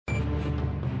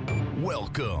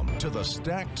Welcome to the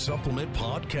Stacked Supplement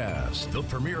Podcast, the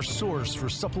premier source for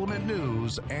supplement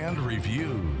news and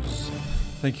reviews.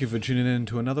 Thank you for tuning in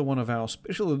to another one of our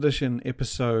special edition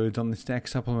episodes on the Stacked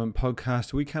Supplement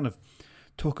Podcast. We kind of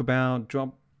talk about,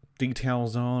 drop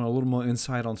details on, a little more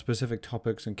insight on specific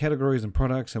topics and categories and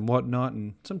products and whatnot,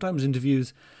 and sometimes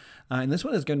interviews. And this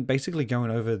one is basically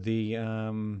going over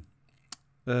the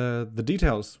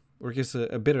details, or I guess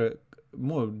a better,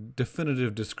 more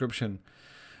definitive description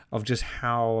of just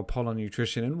how Apollon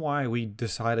Nutrition and why we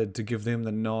decided to give them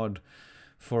the nod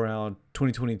for our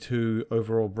 2022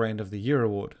 overall Brand of the Year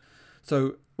award.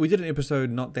 So we did an episode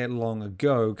not that long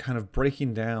ago, kind of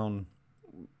breaking down,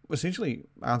 essentially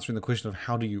answering the question of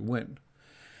how do you win?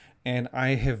 And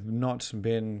I have not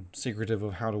been secretive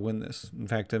of how to win this. In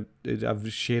fact,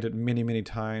 I've shared it many, many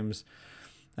times.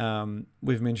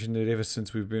 We've mentioned it ever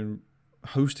since we've been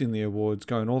hosting the awards,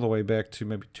 going all the way back to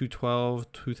maybe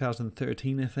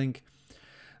 2013, I think.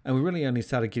 And we really only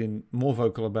started getting more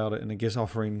vocal about it and I guess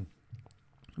offering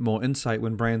more insight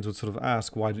when brands would sort of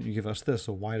ask, why didn't you give us this?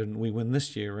 Or why didn't we win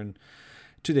this year? And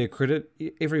to their credit,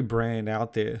 every brand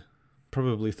out there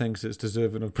probably thinks it's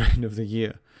deserving of Brand of the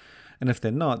Year. And if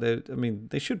they're not,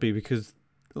 they should be, because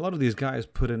a lot of these guys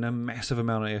put in a massive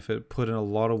amount of effort, put in a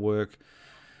lot of work,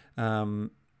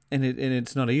 and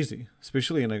it's not easy,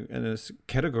 especially in a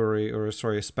category or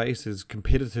a space as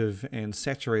competitive and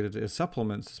saturated as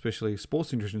supplements, especially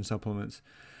sports nutrition supplements.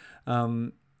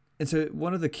 And so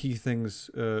one of the key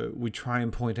things we try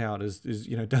and point out is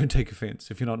don't take offense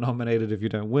if you're not nominated, if you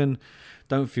don't win,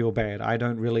 don't feel bad. I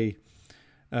don't really.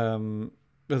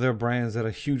 There are brands that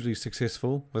are hugely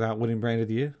successful without winning Brand of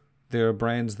the Year. There are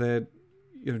brands that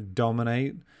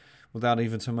dominate without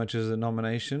even so much as a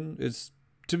nomination. It's,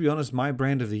 to be honest, my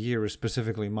Brand of the Year is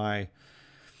specifically my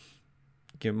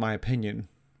opinion,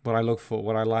 what I look for,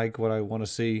 what I like, what I want to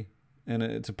see, and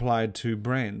it's applied to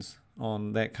brands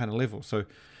on that kind of level. So,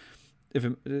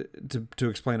 to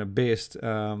explain it best,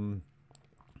 I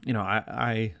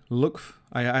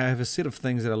have a set of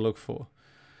things that I look for.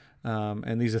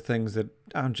 And these are things that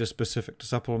aren't just specific to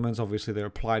supplements. Obviously, they're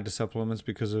applied to supplements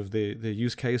because of their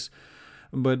use case.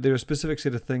 But there are a specific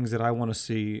set of things that I want to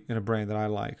see in a brand that I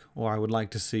like, or I would like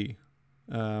to see.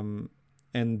 And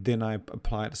then I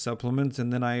apply it to supplements,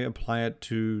 and then I apply it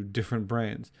to different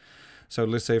brands. So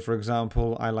let's say, for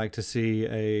example, I like to see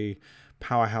a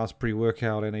powerhouse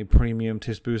pre-workout and a premium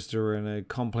test booster and a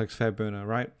complex fat burner,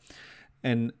 right?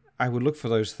 And I would look for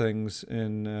those things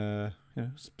in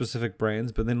specific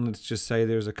brands, but then let's just say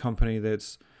there's a company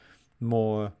that's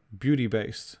more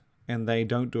beauty-based, and they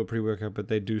don't do a pre-workout, but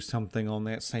they do something on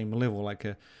that same level, like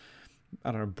a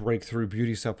breakthrough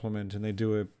beauty supplement, and they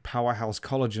do a powerhouse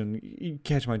collagen. You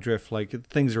catch my drift, like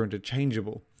things are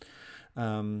interchangeable.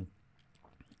 And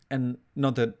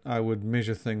not that I would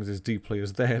measure things as deeply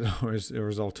as that or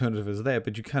as alternative as that,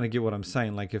 but you kind of get what I'm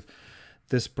saying. Like if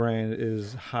this brand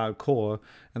is hardcore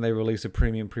and they release a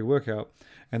premium pre-workout,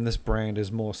 and this brand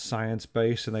is more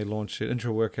science-based and they launch an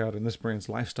intra-workout, and this brand's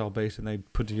lifestyle-based and they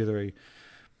put together a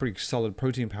pretty solid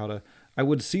protein powder, I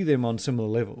would see them on similar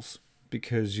levels,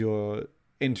 because you're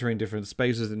entering different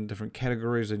spaces and different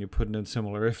categories and you're putting in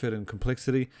similar effort and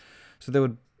complexity. So they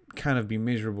would kind of be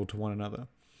measurable to one another.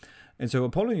 And so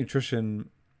Apollon Nutrition,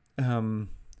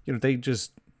 they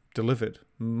just delivered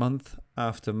month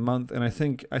after month. And I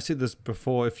think I said this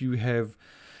before, if you have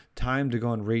time to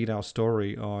go and read our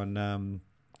story on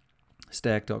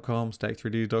stack.com,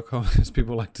 stack3d.com, as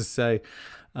people like to say,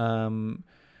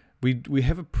 we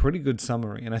have a pretty good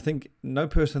summary. And I think no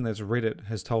person that's read it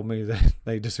has told me that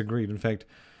they disagreed. In fact,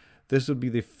 this would be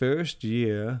the first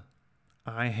year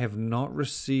I have not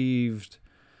received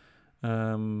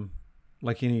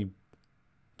any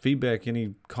feedback,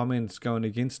 any comments going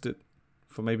against it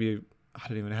for maybe, I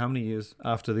don't even know how many years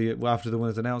after the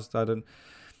winner's announced. Haven't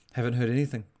heard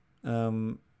anything.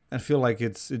 I feel like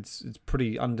it's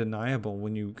pretty undeniable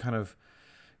when you kind of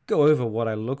go over what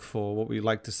I look for, what we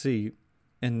like to see,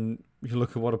 and you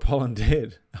look at what Apollon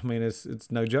did. I mean,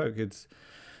 it's no joke.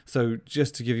 So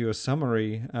just to give you a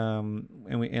summary,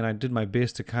 and I did my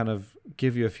best to kind of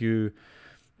give you a few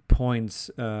points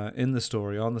in the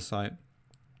story on the site.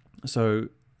 So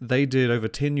they did over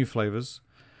 10 new flavors,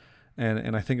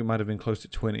 and I think it might have been close to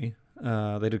 20.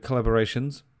 They did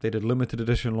collaborations. They did limited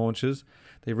edition launches.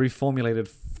 They reformulated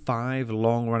 5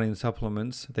 long-running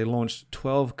supplements. They launched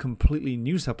 12 completely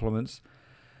new supplements,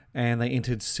 and they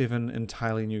entered 7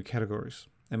 entirely new categories.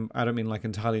 And I don't mean like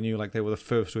entirely new, like they were the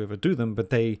first to ever do them, but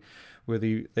they were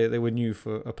they were new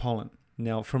for Apollon.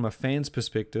 Now, from a fan's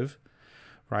perspective,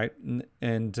 right,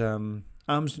 and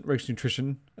Arms Reach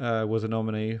Nutrition was a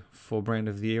nominee for Brand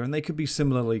of the Year, and they could be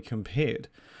similarly compared.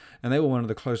 and they were one of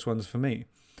the close ones for me.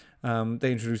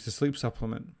 They introduced a sleep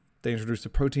supplement. They introduced a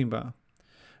protein bar.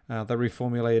 They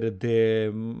reformulated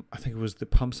their, I think it was the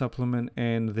pump supplement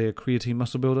and their creatine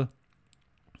muscle builder.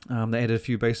 They added a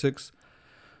few basics.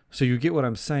 So you get what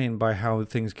I'm saying by how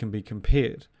things can be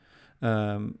compared.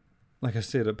 Like I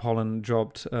said, Apollon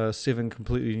dropped 12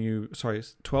 completely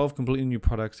new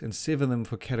products, and 7 of them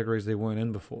for categories they weren't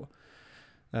in before.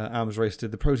 Arms Race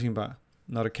did the protein bar,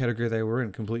 not a category they were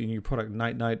in, completely new product.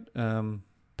 Night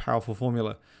powerful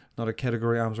formula, not a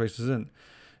category Arms Race was in.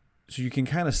 So you can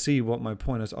kind of see what my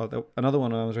point is. Another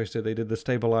one Arms Race did, they did the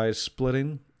stabilized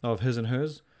splitting of his and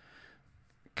hers.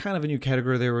 Kind of a new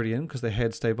category they're already in because they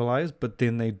had stabilized, but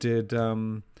then they did,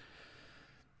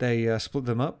 they split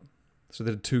them up. So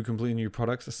they did 2 completely new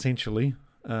products, essentially,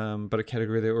 but a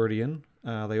category they're already in.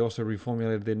 They also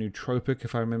reformulated their nootropic,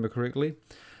 if I remember correctly.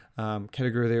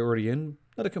 Category they're already in.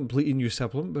 Not a completely new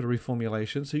supplement, but a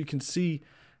reformulation. So you can see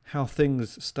how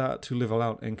things start to level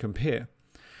out and compare.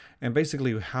 And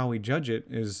basically how we judge it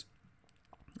is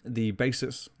the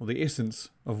basis or the essence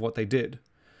of what they did.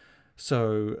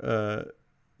 So,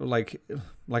 like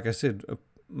I said,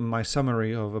 my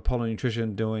summary of Apollo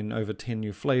Nutrition doing over 10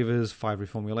 new flavors, 5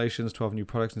 reformulations, 12 new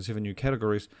products, and 7 new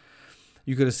categories,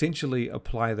 you could essentially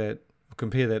apply that,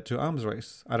 compare that to Arms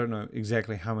Race. I don't know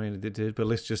exactly how many they did, but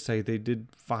let's just say they did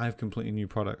 5 completely new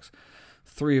products,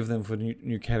 3 of them for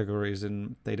new categories,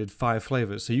 and they did 5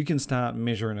 flavors. So you can start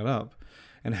measuring it up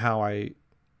and how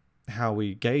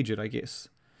we gauge it, I guess.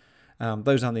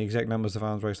 Those aren't the exact numbers of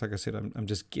Arms Race, like I said, I'm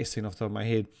just guessing off the top of my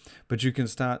head, but you can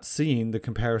start seeing the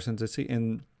comparisons,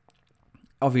 and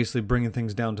obviously bringing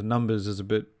things down to numbers is a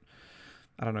bit,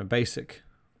 I don't know, basic,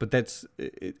 but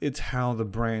it's how the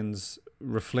brands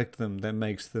reflect them that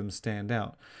makes them stand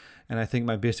out. And I think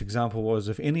my best example was,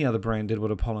 if any other brand did what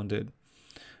Apollon did,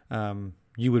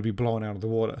 you would be blown out of the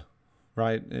water,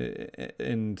 right?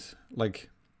 And like,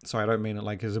 sorry, I don't mean it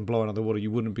like as in blowing out of the water, you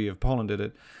wouldn't be if Apollon did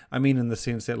it. I mean in the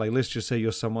sense that, like, let's just say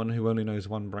you're someone who only knows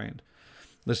one brand.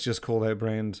 Let's just call that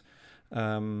brand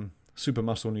Super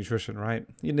Muscle Nutrition, right?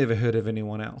 You never heard of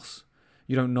anyone else.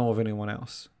 You don't know of anyone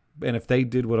else. And if they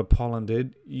did what Apollon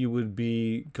did, you would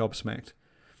be gobsmacked.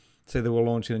 Say they were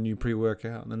launching a new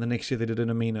pre-workout, and then the next year they did an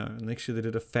amino, and the next year they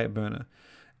did a fat burner.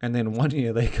 And then one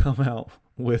year they come out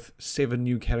with 7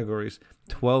 new categories,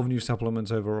 12 new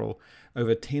supplements overall,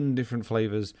 over 10 different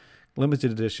flavors,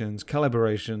 limited editions,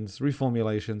 collaborations,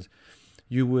 reformulations.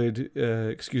 You would,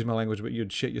 excuse my language, but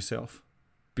you'd shit yourself.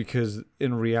 Because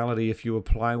in reality, if you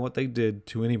apply what they did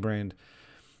to any brand,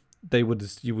 you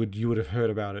would have heard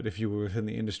about it if you were within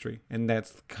the industry. And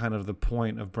that's kind of the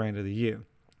point of Brand of the Year.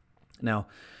 Now,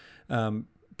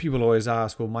 people always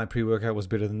ask, well, my pre-workout was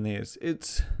better than theirs.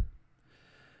 It's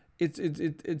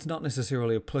not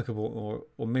necessarily applicable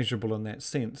or measurable in that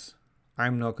sense.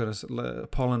 I'm not going to...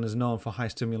 Apollon is known for high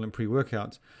stimulant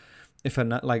pre-workouts.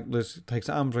 Let's take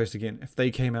the Arms Race again. If they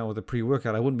came out with a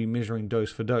pre-workout, I wouldn't be measuring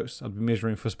dose for dose. I'd be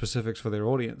measuring for specifics for their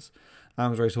audience.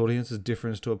 Arms Race audience is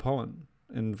different to Apollon,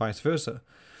 and vice versa.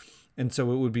 And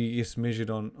so it would be, yes, measured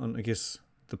on I guess,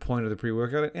 the point of the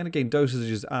pre-workout. And again,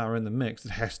 dosages are in the mix.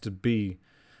 It has to be,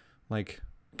 like...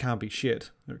 can't be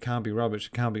shit, it can't be rubbish,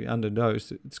 it can't be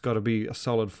underdosed. It's got to be a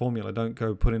solid formula. Don't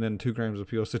go putting in 2 grams of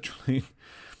pure citrulline,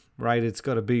 right? It's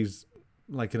got to be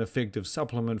like an effective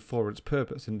supplement for its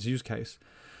purpose and its use case.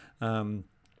 And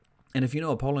if you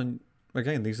know Apollon,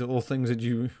 again, these are all things that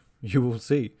you will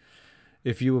see.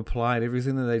 If you applied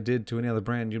everything that they did to any other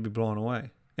brand, you'd be blown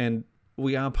away. And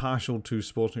we are partial to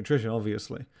sports nutrition,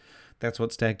 obviously. That's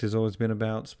what Stacked has always been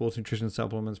about: sports nutrition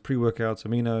supplements, pre-workouts,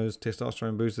 aminos,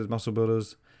 testosterone boosters, muscle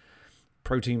builders,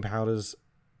 protein powders.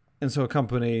 And so a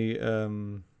company,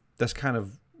 that's kind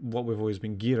of what we've always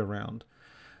been geared around.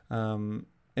 And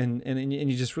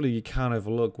you just really, you can't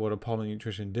overlook what Apollo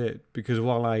Nutrition did, because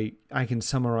while I can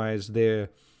summarize their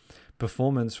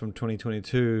performance from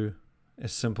 2022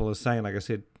 as simple as saying, like I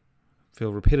said,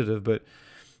 feel repetitive, but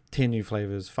 10 new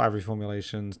flavors, 5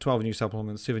 reformulations, 12 new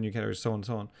supplements, 7 new categories, so on and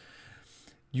so on.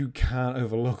 You can't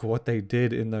overlook what they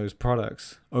did in those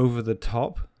products. Over the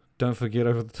top, don't forget,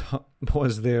 over the top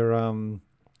was their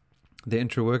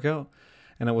intro workout,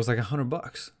 and it was like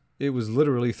 $100. It was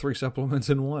literally 3 supplements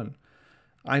in one.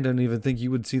 I don't even think you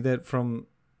would see that from,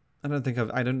 I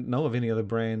don't know of any other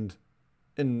brand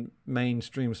in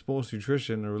mainstream sports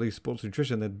nutrition, or at least sports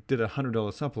nutrition, that did a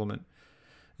 $100 supplement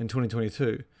in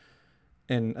 2022.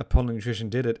 And Apollo Nutrition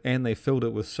did it, and they filled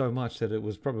it with so much that it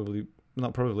was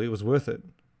it was worth it.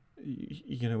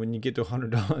 You know, when you get to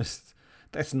 $100,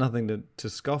 that's nothing to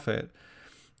scoff at.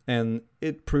 And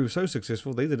it proved so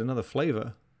successful, they did another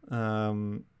flavor.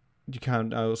 Another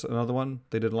one,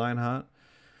 they did Lionheart.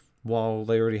 while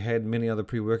they already had many other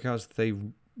pre-workouts, they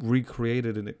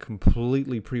recreated a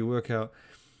completely pre-workout,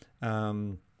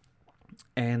 and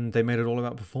they made it all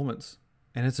about performance.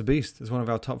 And it's a beast. It's one of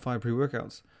our top 5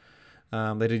 pre-workouts.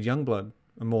 They did Youngblood,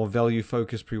 a more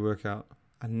value-focused pre-workout,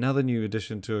 another new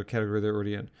addition to a category they're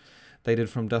already in. They did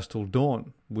From Dusk Till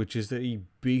Dawn, which is a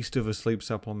beast of a sleep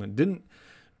supplement. Didn't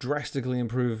drastically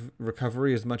improve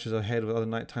recovery as much as I had with other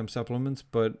nighttime supplements,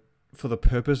 but for the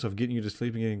purpose of getting you to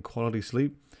sleep and getting quality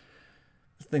sleep,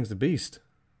 this thing's a beast.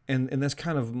 And that's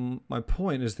kind of my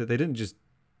point, is that they didn't just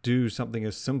do something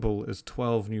as simple as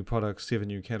 12 new products, 7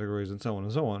 new categories, and so on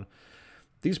and so on.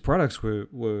 These products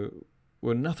were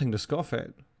nothing to scoff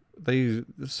at.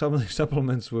 Some of these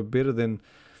supplements were better than,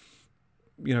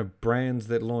 brands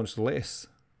that launched less,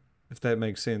 if that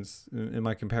makes sense in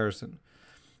my comparison.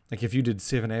 Like if you did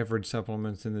 7 average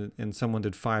supplements and someone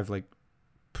did 5 like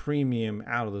premium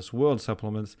out of this world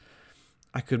supplements,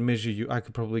 I could measure you. I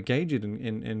could probably gauge it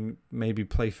and maybe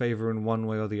play favor in one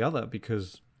way or the other,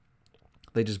 because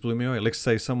they just blew me away. Let's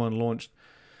say someone launched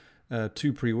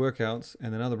 2 pre-workouts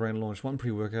and another brand launched 1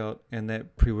 pre-workout, and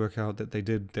that pre-workout that they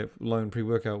did, that lone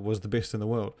pre-workout, was the best in the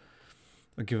world.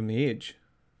 I'd give them the edge.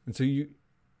 And so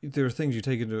there are things you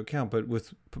take into account, but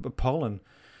with Pollen,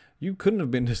 you couldn't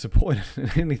have been disappointed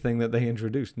in anything that they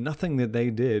introduced. Nothing that they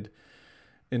did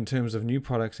in terms of new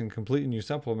products and completely new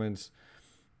supplements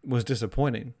was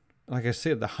disappointing. Like I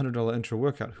said, the $100 intro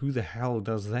workout, who the hell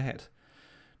does that?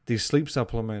 The sleep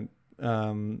supplement,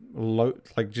 trust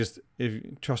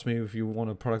me, if you want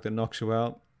a product that knocks you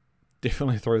out,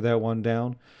 definitely throw that one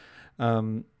down.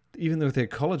 Even with their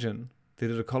collagen, they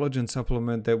did a collagen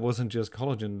supplement that wasn't just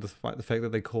collagen, despite the fact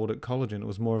that they called it collagen. It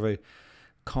was more of a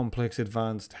complex,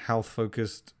 advanced,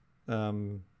 health-focused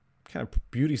kind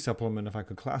of beauty supplement, if I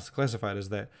could classify it as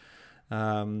that.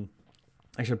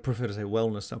 Actually, I'd prefer to say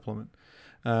wellness supplement.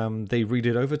 They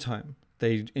redid Overtime.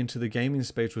 They entered the gaming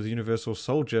space with Universal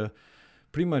Soldier,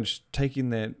 pretty much taking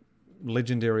that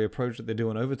legendary approach that they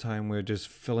do in Overtime, where just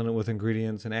filling it with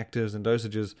ingredients and actives and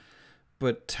dosages,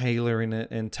 but tailoring it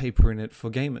and tapering it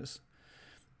for gamers.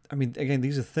 I mean, again,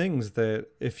 these are things that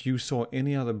if you saw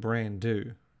any other brand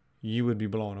do, you would be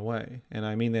blown away. And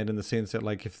I mean that in the sense that,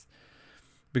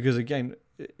 because again,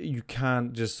 you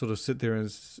can't just sort of sit there and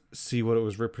see what it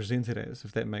was represented as,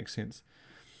 if that makes sense.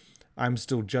 I'm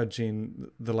still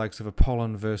judging the likes of a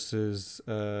Pollen versus,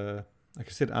 like I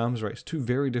said, Arms Race, 2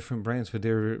 very different brands for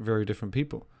very, very different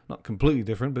people. Not completely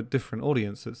different, but different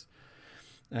audiences.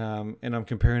 And I'm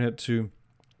comparing it to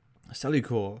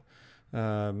Cellucor.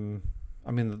 The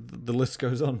list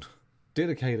goes on.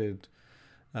 Dedicated,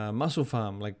 Muscle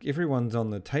Farm, like everyone's on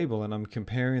the table, and I'm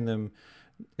comparing them,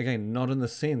 again, not in the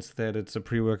sense that it's a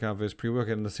pre-workout versus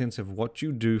pre-workout, in the sense of what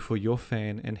you do for your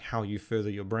fan and how you further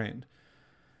your brand.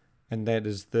 And that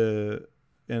is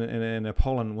in a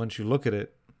Pollen, once you look at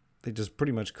it, they just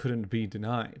pretty much couldn't be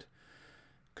denied.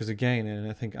 Because again, and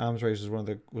I think Arms Race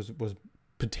was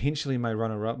potentially my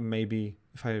runner-up, maybe,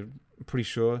 I'm pretty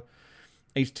sure.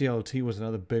 HTLT was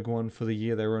another big one for the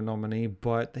year. They were a nominee,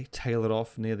 but they tailed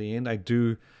off near the end. I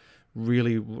do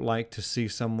really like to see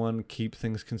someone keep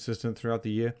things consistent throughout the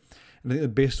year. And I think the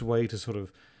best way to sort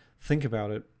of think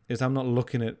about it is, I'm not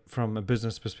looking at it from a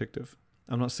business perspective.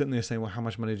 I'm not sitting there saying, well, how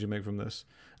much money did you make from this?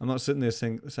 I'm not sitting there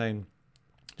saying,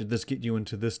 did this get you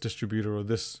into this distributor or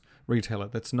this retailer?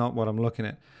 That's not what I'm looking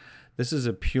at. This is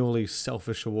a purely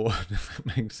selfish award, if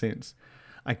that makes sense.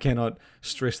 I cannot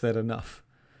stress that enough.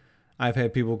 I've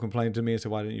had people complain to me and say,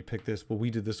 why didn't you pick this? Well,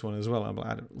 we did this one as well. I'm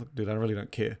like, look, dude, I really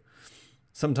don't care.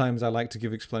 Sometimes I like to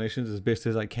give explanations as best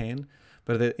as I can,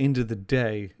 but at the end of the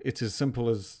day, it's as simple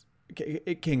as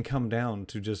it can come down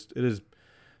to just, it is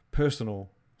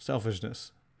personal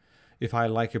selfishness. If I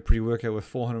like a pre-workout with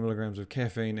 400 milligrams of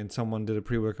caffeine and someone did a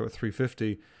pre-workout with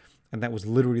 350, and that was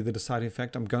literally the deciding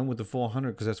factor, I'm going with the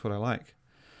 400 because that's what I like.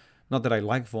 Not that I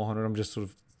like 400, I'm just sort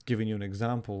of giving you an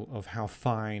example of how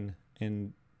fine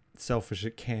and selfish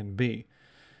it can be.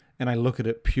 And I look at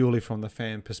it purely from the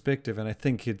fan perspective, and I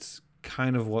think it's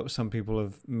kind of what some people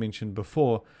have mentioned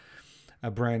before. A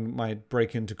brand might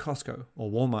break into Costco or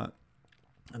Walmart,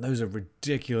 and those are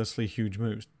ridiculously huge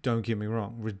moves. Don't get me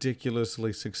wrong,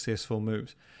 ridiculously successful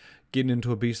moves. Getting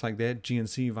into a beast like that,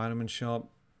 GNC, Vitamin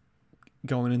Shop,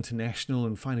 going international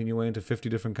and finding your way into 50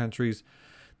 different countries,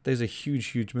 those are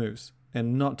huge moves.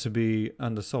 And not to be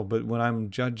undersold, but when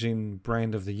I'm judging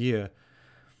brand of the year,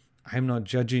 I'm not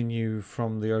judging you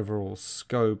from the overall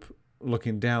scope,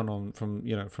 looking down on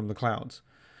from the clouds.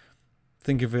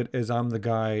 Think of it as I'm the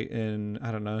guy in,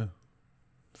 I don't know,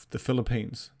 the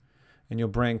Philippines, and your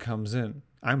brand comes in.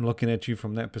 I'm looking at you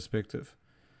from that perspective.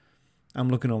 I'm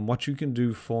looking on what you can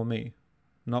do for me,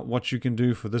 not what you can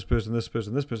do for this person, this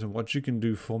person, this person, what you can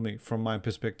do for me from my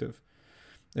perspective.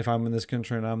 If I'm in this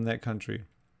country and I'm in that country,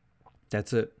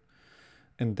 that's it.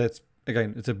 And that's,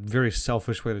 again, it's a very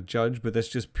selfish way to judge, but that's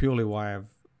just purely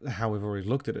how we've already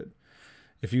looked at it.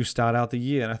 If you start out the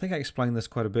year, and I think I explained this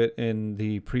quite a bit in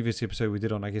the previous episode we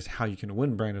did on, I guess, how you can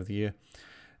win brand of the year.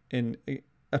 And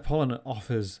Apollon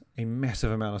offers a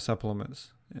massive amount of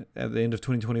supplements. At the end of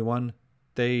 2021,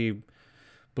 they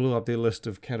blew up their list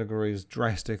of categories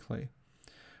drastically.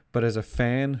 But as a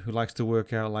fan who likes to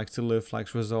work out, likes to lift,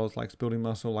 likes results, likes building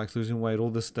muscle, likes losing weight, all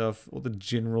this stuff, all the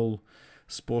general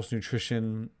sports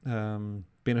nutrition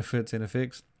benefits and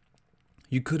effects,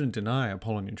 you couldn't deny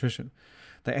Apollon Nutrition.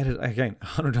 They added, again,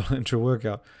 $100 intra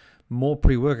workout, more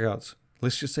pre-workouts.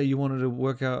 Let's just say you wanted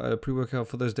a pre-workout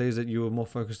for those days that you were more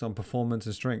focused on performance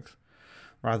and strength,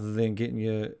 rather than getting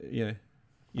your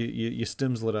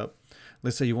stims lit up.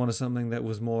 Let's say you wanted something that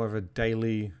was more of a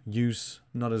daily use,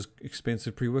 not as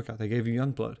expensive pre-workout. They gave you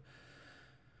Youngblood,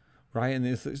 right? And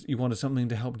if you wanted something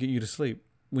to help get you to sleep.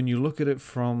 When you look at it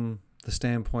from the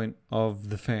standpoint of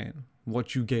the fan,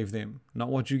 what you gave them, not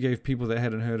what you gave people that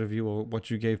hadn't heard of you, or what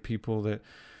you gave people that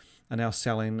are now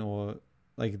selling, or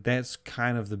like, that's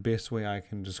kind of the best way I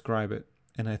can describe it.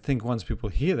 And I think once people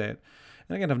hear that,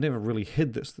 and again, I've never really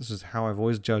hid this. This is how I've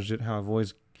always judged it, how I've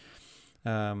always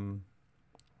kind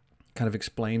of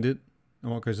explained it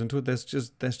and what goes into it. That's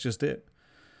just it.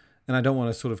 And I don't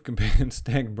want to sort of compare and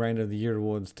stack Brand of the Year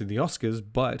awards to the Oscars,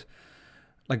 but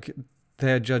like,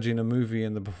 they're judging a movie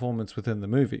and the performance within the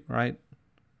movie, right?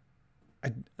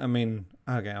 I mean,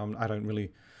 okay, I'm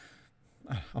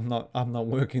not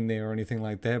working there or anything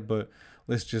like that, but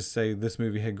let's just say this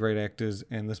movie had great actors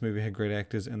and this movie had great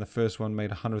actors, and the first one made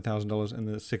 $100,000 and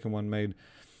the second one made,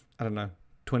 I don't know,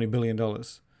 $20 billion.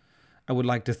 I would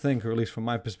like to think, or at least from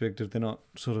my perspective, they're not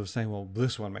sort of saying, well,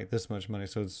 this one made this much money,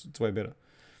 so it's way better.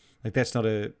 Like, that's not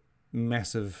a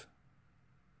massive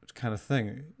kind of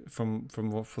thing from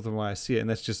the way I see it, and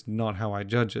that's just not how I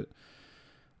judge it.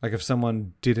 Like, if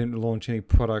someone didn't launch any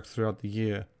product throughout the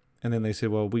year, and then they said,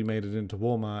 well, we made it into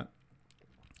Walmart,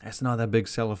 that's not that big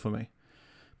seller for me,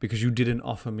 because you didn't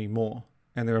offer me more.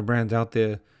 And there are brands out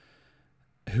there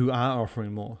who are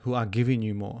offering more, who are giving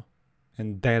you more.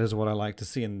 And that is what I like to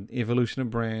see. And evolution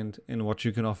of brand and what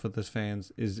you can offer those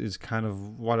fans is kind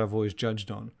of what I've always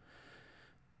judged on.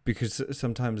 Because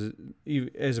sometimes,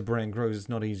 as a brand grows, it's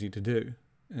not easy to do.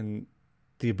 And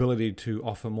the ability to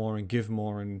offer more and give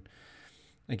more and,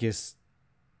 I guess,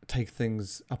 take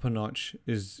things up a notch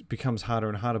becomes harder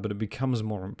and harder, but it becomes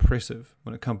more impressive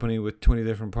when a company with 20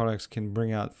 different products can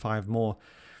bring out 5 more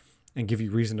and give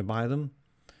you reason to buy them.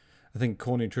 I think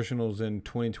Core Nutritionals in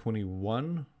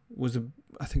 2021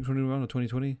 I think 2021 or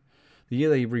 2020, the year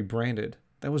they rebranded.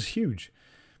 That was huge.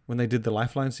 When they did the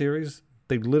Lifeline series,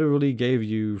 they literally gave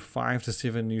you 5 to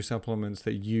 7 new supplements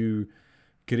that you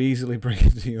could easily bring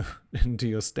into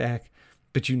your stack,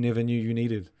 but you never knew you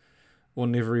needed, or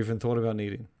never even thought about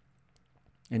needing,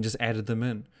 and just added them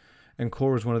in. And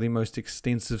Core is one of the most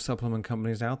extensive supplement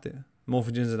companies out there.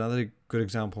 Morphogen is another good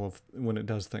example of when it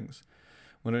does things.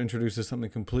 When it introduces something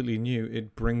completely new,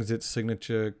 it brings its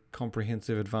signature,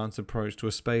 comprehensive, advanced approach to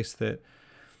a space that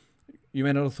you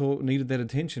may not have thought needed that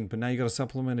attention, but now you got to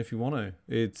supplement if you want to.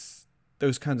 It's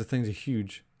those kinds of things are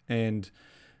huge, and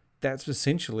that's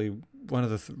essentially one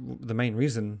of the main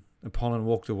reason Apollon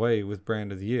walked away with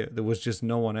Brand of the Year. There was just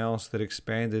no one else that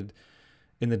expanded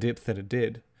in the depth that it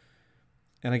did.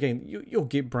 And again, you'll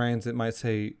get brands that might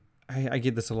say, I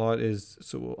get this a lot, is,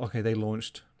 so okay, they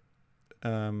launched,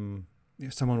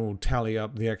 someone will tally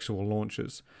up the actual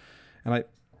launches. And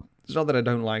it's not that I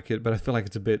don't like it, but I feel like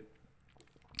it's a bit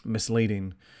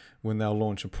misleading when they'll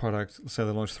launch a product. Say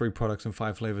they launch 3 products and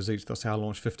 5 flavors each. They'll say, I'll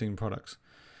launch 15 products.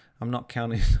 I'm not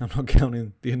counting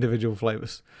the individual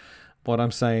flavors. What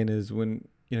I'm saying is, when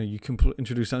you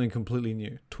introduce something completely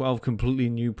new, 12 completely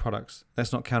new products.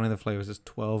 That's not counting the flavors. It's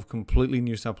 12 completely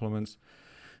new supplements,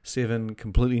 7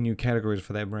 completely new categories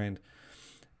for that brand.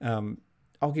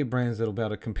 I'll get brands that'll be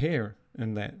able to compare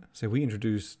in that. So we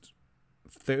introduced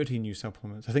 30 new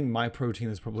supplements. I think MyProtein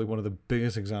is probably one of the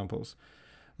biggest examples.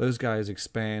 Those guys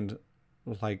expand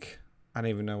like, I don't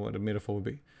even know what a metaphor would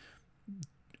be.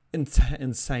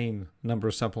 Insane number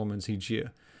of supplements each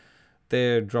year.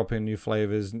 They're dropping new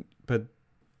flavors, but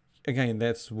again,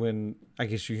 that's when I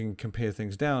guess you can compare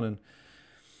things down and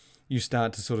you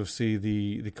start to sort of see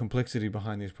the complexity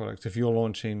behind these products. If you're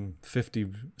launching 50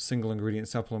 single ingredient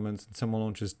supplements and someone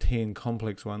launches 10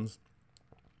 complex ones,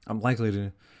 I'm likely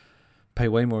to pay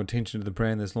way more attention to the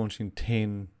brand that's launching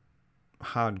 10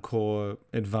 hardcore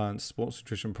advanced sports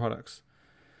nutrition products.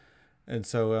 And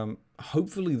so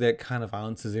hopefully that kind of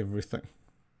answers everything.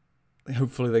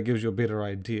 hopefully that gives you a better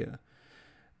idea.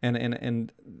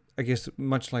 And I guess,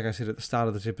 much like I said at the start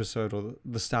of this episode, or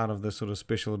the start of this sort of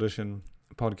special edition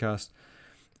podcast,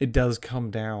 it does come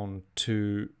down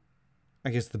to, I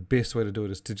guess the best way to do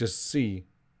it is to just see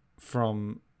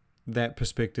from that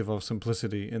perspective of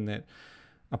simplicity, in that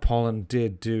Apollon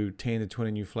did do 10 to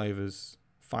 20 new flavors,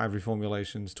 5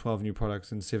 reformulations, 12 new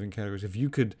products in 7 categories. If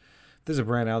there's a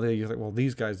brand out there, you're like, well,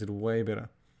 these guys did way better.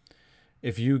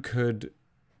 If you could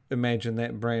imagine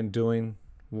that brand doing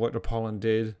what Apollon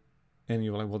did, and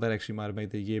you're like, well, that actually might have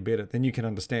made their year better, then you can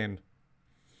understand.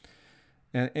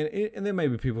 And there may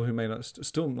be people who may not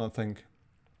still not think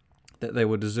that they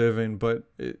were deserving, but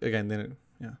again, then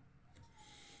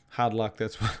hard luck.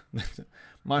 That's what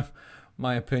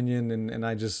my opinion, and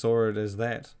I just saw it as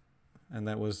that, and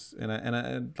that was, and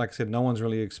I, like I said, no one's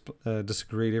really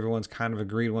disagreed. Everyone's kind of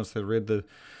agreed once they read the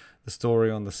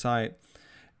story on the site,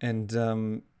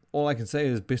 and all I can say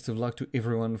is best of luck to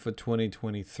everyone for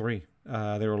 2023.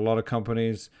 There are a lot of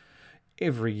companies.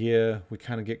 Every year we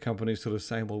kind of get companies sort of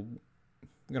saying, well,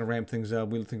 we're going to ramp things up.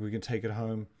 We think we can take it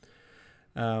home.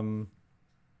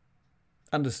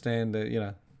 Understand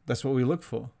that, that's what we look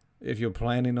for. If you're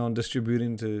planning on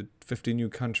distributing to 50 new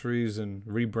countries and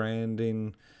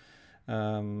rebranding, I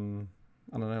don't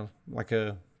know, like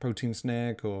a protein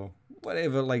snack or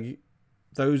whatever, like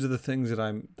those are the things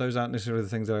those aren't necessarily the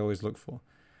things that I always look for.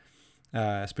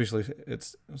 Not especially,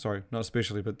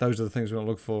 but those are the things we want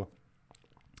to look for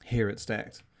here at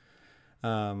Stacked.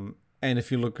 And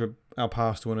if you look at our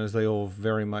past winners, they all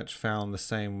very much found the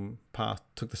same path,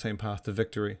 took the same path to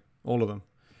victory, all of them.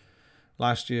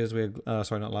 The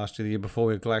year before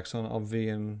we had Glaxon,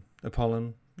 Obvi, and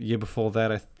Apollon. The year before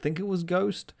that, I think it was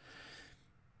Ghost.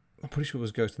 I'm pretty sure it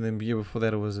was Ghost. And then the year before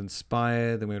that, it was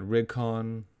Inspire. Then we had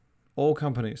Redcon. All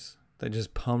companies that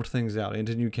just pumped things out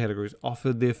into new categories,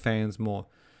 offered their fans more.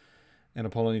 And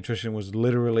Apollon Nutrition was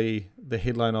literally the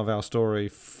headline of our story,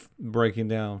 breaking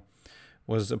down,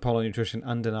 was Apollon Nutrition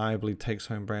undeniably takes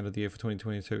home brand of the year for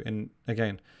 2022. And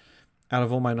again, out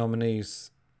of all my nominees,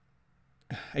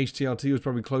 HTLT was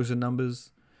probably closer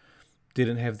numbers,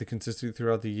 didn't have the consistency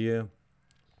throughout the year.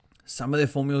 Some of their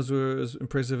formulas were as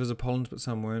impressive as Apollon's, but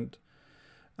some weren't.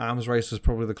 Arms Race was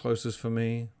probably the closest for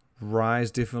me.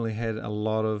 Rise definitely had a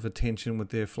lot of attention with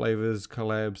their flavors,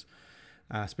 collabs,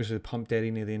 especially the Pump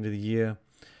Daddy near the end of the year.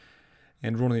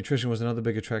 And Raw Nutrition was another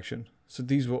big attraction. So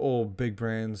these were all big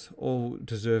brands, all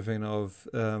deserving of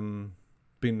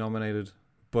being nominated.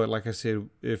 But like I said,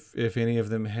 if any of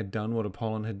them had done what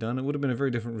Apollon had done, it would have been a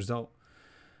very different result.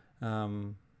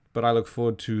 But I look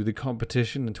forward to the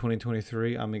competition in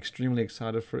 2023. I'm extremely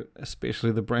excited for it,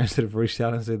 especially the brands that have reached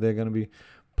out and said they're going to be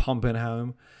pumping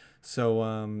home.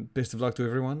 So best of luck to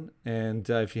everyone. And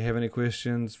if you have any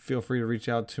questions, feel free to reach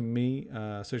out to me,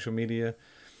 social media,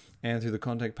 and through the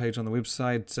contact page on the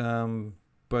website.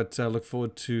 But look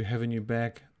forward to having you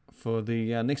back for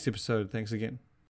the next episode. Thanks again.